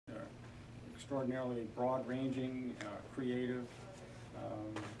extraordinarily broad-ranging, creative.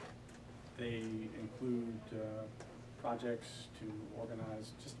 They include projects to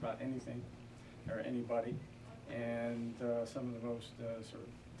organize just about anything or anybody, and some of the most sort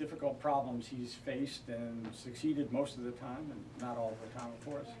of difficult problems he's faced and succeeded most of the time, and not all the time, of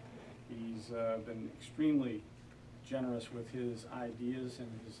course. He's been extremely generous with his ideas and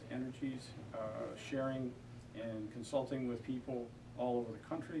his energies, sharing and consulting with people all over the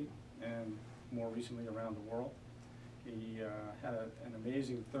country and more recently around the world. He had an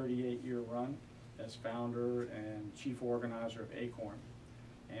amazing 38-year run as founder and chief organizer of ACORN.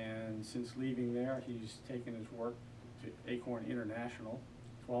 And since leaving there, he's taken his work to ACORN International,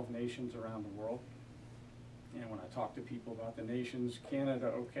 12 nations around the world. And when I talk to people about the nations, Canada,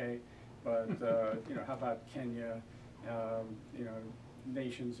 okay, but you know, how about Kenya, you know,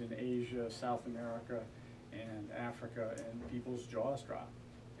 nations in Asia, South America, and Africa, and people's jaws drop.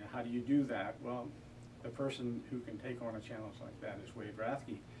 You know, how do you do that? Well, the person who can take on a challenge like that is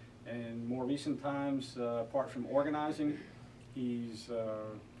Rathke. And more recent times, apart from organizing, he's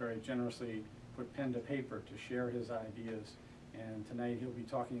very generously put pen to paper to share his ideas. And tonight he'll be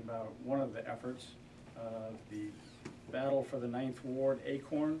talking about one of the efforts, the battle for the 9th Ward,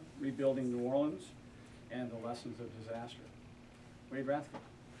 ACORN, rebuilding New Orleans, and the lessons of disaster. Rathke.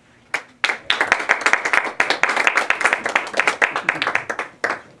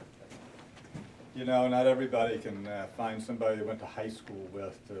 You know, not everybody can find somebody they went to high school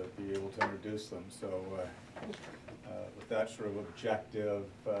with to be able to introduce them. So with that sort of objective,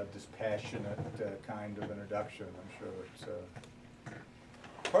 dispassionate kind of introduction, I'm sure it's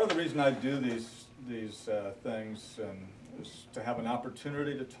part of the reason I do these things is to have an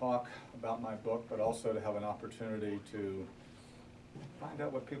opportunity to talk about my book, but also to have an opportunity to find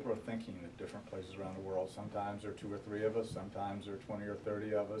out what people are thinking at different places around the world. Sometimes there are 2 or 3 of us, sometimes there are 20 or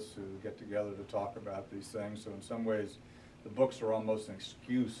 30 of us who get together to talk about these things. So in some ways, the books are almost an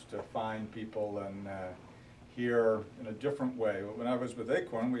excuse to find people and hear in a different way. When I was with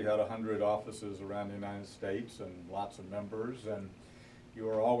ACORN, we had 100 offices around the United States and lots of members, and you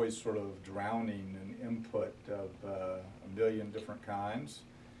were always sort of drowning in input of a million different kinds.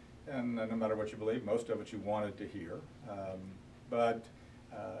 And no matter what you believe, most of it you wanted to hear. But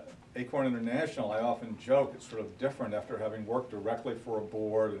ACORN International, I often joke, it's sort of different after having worked directly for a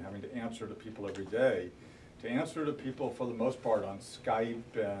board and having to answer to people every day. To answer to people for the most part on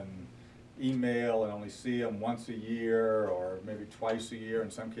Skype and email and only see them once a year or maybe twice a year, in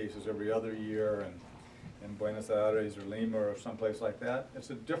some cases every other year, and in Buenos Aires or Lima or someplace like that, it's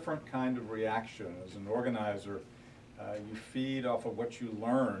a different kind of reaction. As an organizer, you feed off of what you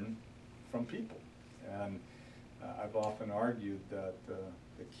learn from people. And I've often argued that the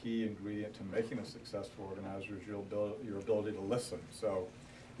key ingredient to making a successful organizer is your ability to listen. So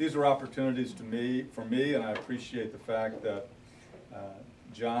these are opportunities for me, and I appreciate the fact that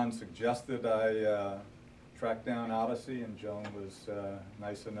John suggested I track down Odyssey, and Joan was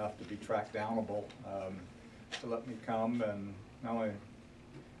nice enough to be track downable to let me come and not only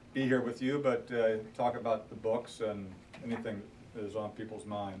be here with you, but talk about the books and anything that is on people's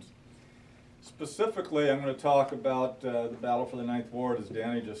minds. Specifically, I'm going to talk about the battle for the 9th Ward, as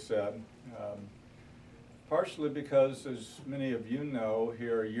Danny just said, partially because, as many of you know,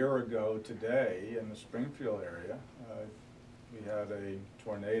 here a year ago today in the Springfield area, we had a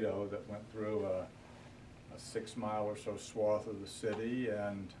tornado that went through a 6-mile or so swath of the city,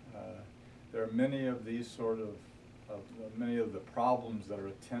 and there are many of these sort of many of the problems that are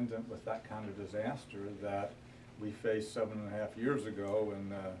attendant with that kind of disaster that we faced 7.5 years ago in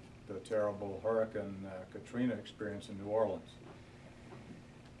the terrible Hurricane Katrina experience in New Orleans.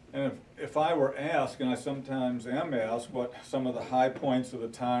 And if I were asked, and I sometimes am asked, what some of the high points of the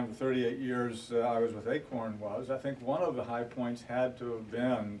time, the 38 years I was with ACORN was, I think one of the high points had to have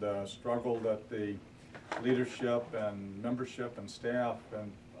been the struggle that the leadership and membership and staff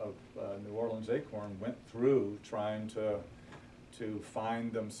of New Orleans ACORN went through trying to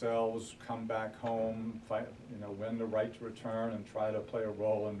find themselves, come back home, win the right to return, and try to play a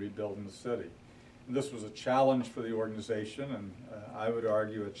role in rebuilding the city. And this was a challenge for the organization, and I would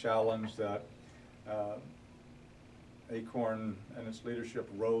argue a challenge that ACORN and its leadership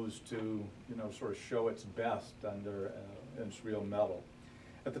rose to, sort of show its best under its real mettle.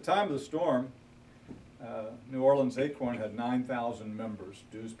 At the time of the storm, New Orleans ACORN had 9,000 members,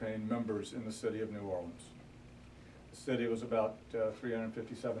 dues-paying members in the city of New Orleans. The city was about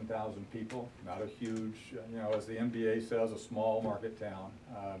 357,000 people, not a huge, as the NBA says, a small market town,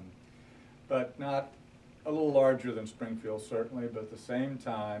 but not a little larger than Springfield, certainly, but at the same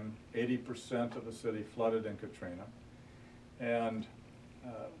time, 80% of the city flooded in Katrina. And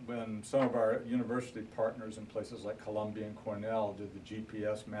when some of our university partners in places like Columbia and Cornell did the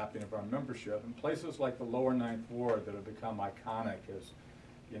GPS mapping of our membership, and places like the lower Ninth Ward that have become iconic as,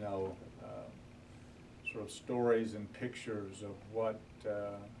 you know, sort of stories and pictures of what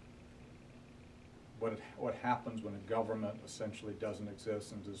happens when a government essentially doesn't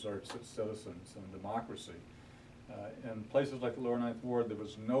exist and deserts its citizens and democracy. In places like the lower Ninth Ward, there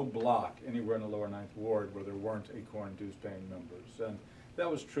was no block anywhere in the lower Ninth Ward where there weren't ACORN dues-paying members. And that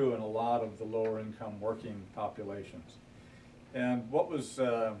was true in a lot of the lower income working populations. And what was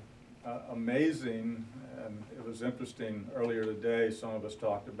amazing, and it was interesting earlier today, some of us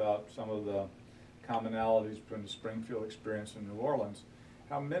talked about some of the commonalities between the Springfield experience and New Orleans,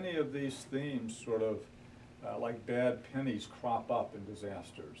 how many of these themes sort of like bad pennies crop up in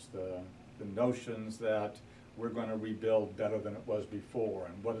disasters. The notions that we're going to rebuild better than it was before,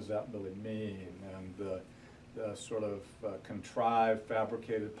 and what does that really mean, and the sort of contrived,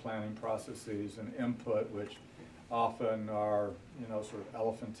 fabricated planning processes and input, which often are, you know, sort of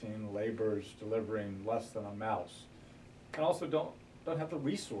elephantine labors delivering less than a mouse, and also don't have the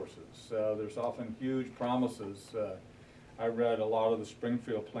resources. There's often huge promises. I read a lot of the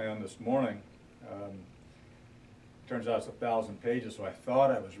Springfield plan this morning. Turns out it's 1,000 pages, so I thought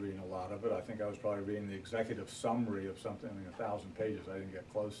I was reading a lot of it. I think I was probably reading the executive summary of something in 1,000 pages I didn't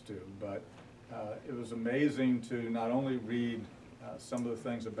get close to. But it was amazing to not only read some of the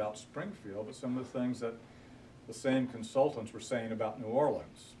things about Springfield, but some of the things that the same consultants were saying about New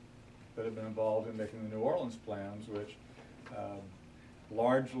Orleans that have been involved in making the New Orleans plans, which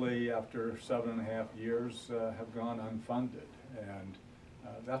largely after 7.5 years have gone unfunded. And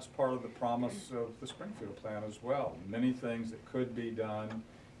that's part of the promise of the Springfield plan as well. Many things that could be done,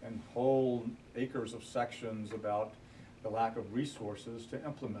 and whole acres of sections about the lack of resources to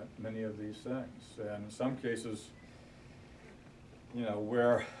implement many of these things. And in some cases, you know,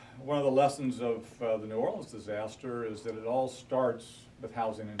 where one of the lessons of the New Orleans disaster is that it all starts with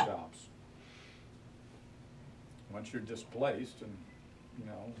housing and jobs. Once you're displaced, and you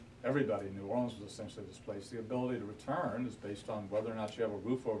know, everybody in New Orleans was essentially displaced, the ability to return is based on whether or not you have a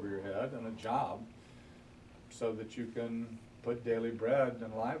roof over your head and a job so that you can put daily bread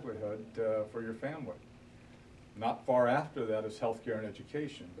and livelihood for your family. Not far after that is healthcare and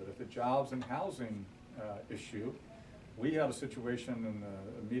education, but if the jobs and housing issue, we had a situation in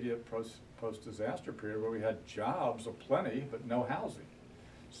the immediate post-disaster period where we had jobs aplenty but no housing.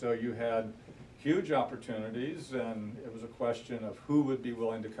 So you had huge opportunities, and it was a question of who would be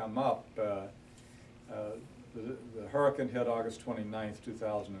willing to come up. The hurricane hit August 29th,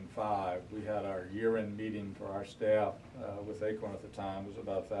 2005. We had our year-end meeting for our staff with ACORN at the time. It was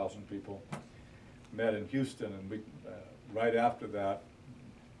about 1,000 people. Met in Houston, and we, right after that,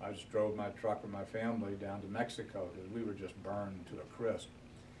 I just drove my truck with my family down to Mexico because we were just burned to a crisp.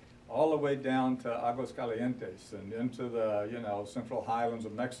 All the way down to Aguascalientes and into the, you know, central highlands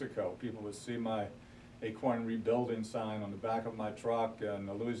of Mexico. People would see my ACORN rebuilding sign on the back of my truck, and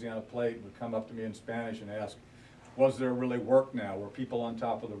the Louisiana plate would come up to me in Spanish and ask, was there really work now? Were people on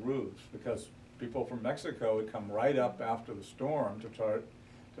top of the roofs? Because people from Mexico would come right up after the storm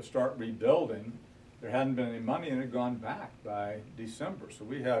to start rebuilding. There hadn't been any money, and it had gone back by December. So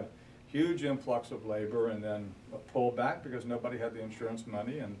we had huge influx of labor, and then a pullback because nobody had the insurance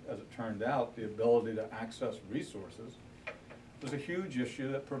money, and as it turned out, the ability to access resources was a huge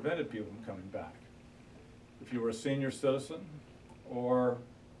issue that prevented people from coming back. If you were a senior citizen or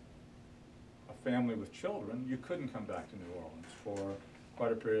a family with children, you couldn't come back to New Orleans for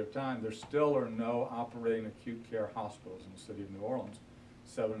quite a period of time. There still are no operating acute care hospitals in the city of New Orleans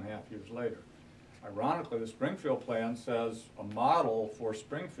 7.5 years later. Ironically, the Springfield plan says a model for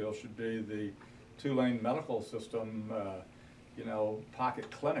Springfield should be the 2-lane medical system, you know,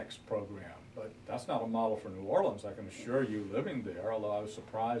 pocket clinics program. But that's not a model for New Orleans, I can assure you, living there, although I was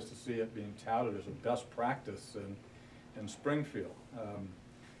surprised to see it being touted as a best practice in Springfield.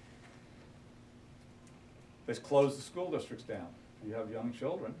 They closed the school districts down. If you have young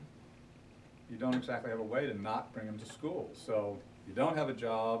children, you don't exactly have a way to not bring them to school. So you don't have a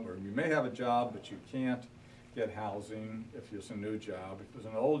job, or you may have a job, but you can't get housing if it's a new job. If it was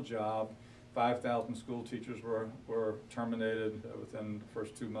an old job, 5,000 school teachers were terminated within the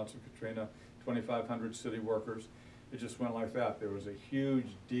first 2 months of Katrina, 2,500 city workers. It just went like that. There was a huge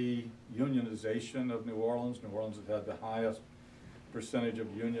de-unionization of New Orleans. New Orleans had the highest percentage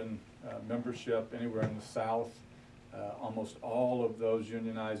of union membership anywhere in the South. Almost all of those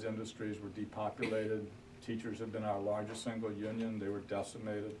unionized industries were depopulated. Teachers have been our largest single union. They were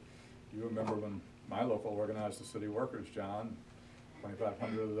decimated. You remember when my local organized the city workers, John,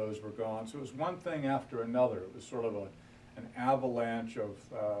 2,500 of those were gone. So it was one thing after another. It was sort of an avalanche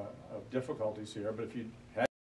of difficulties here, but if you had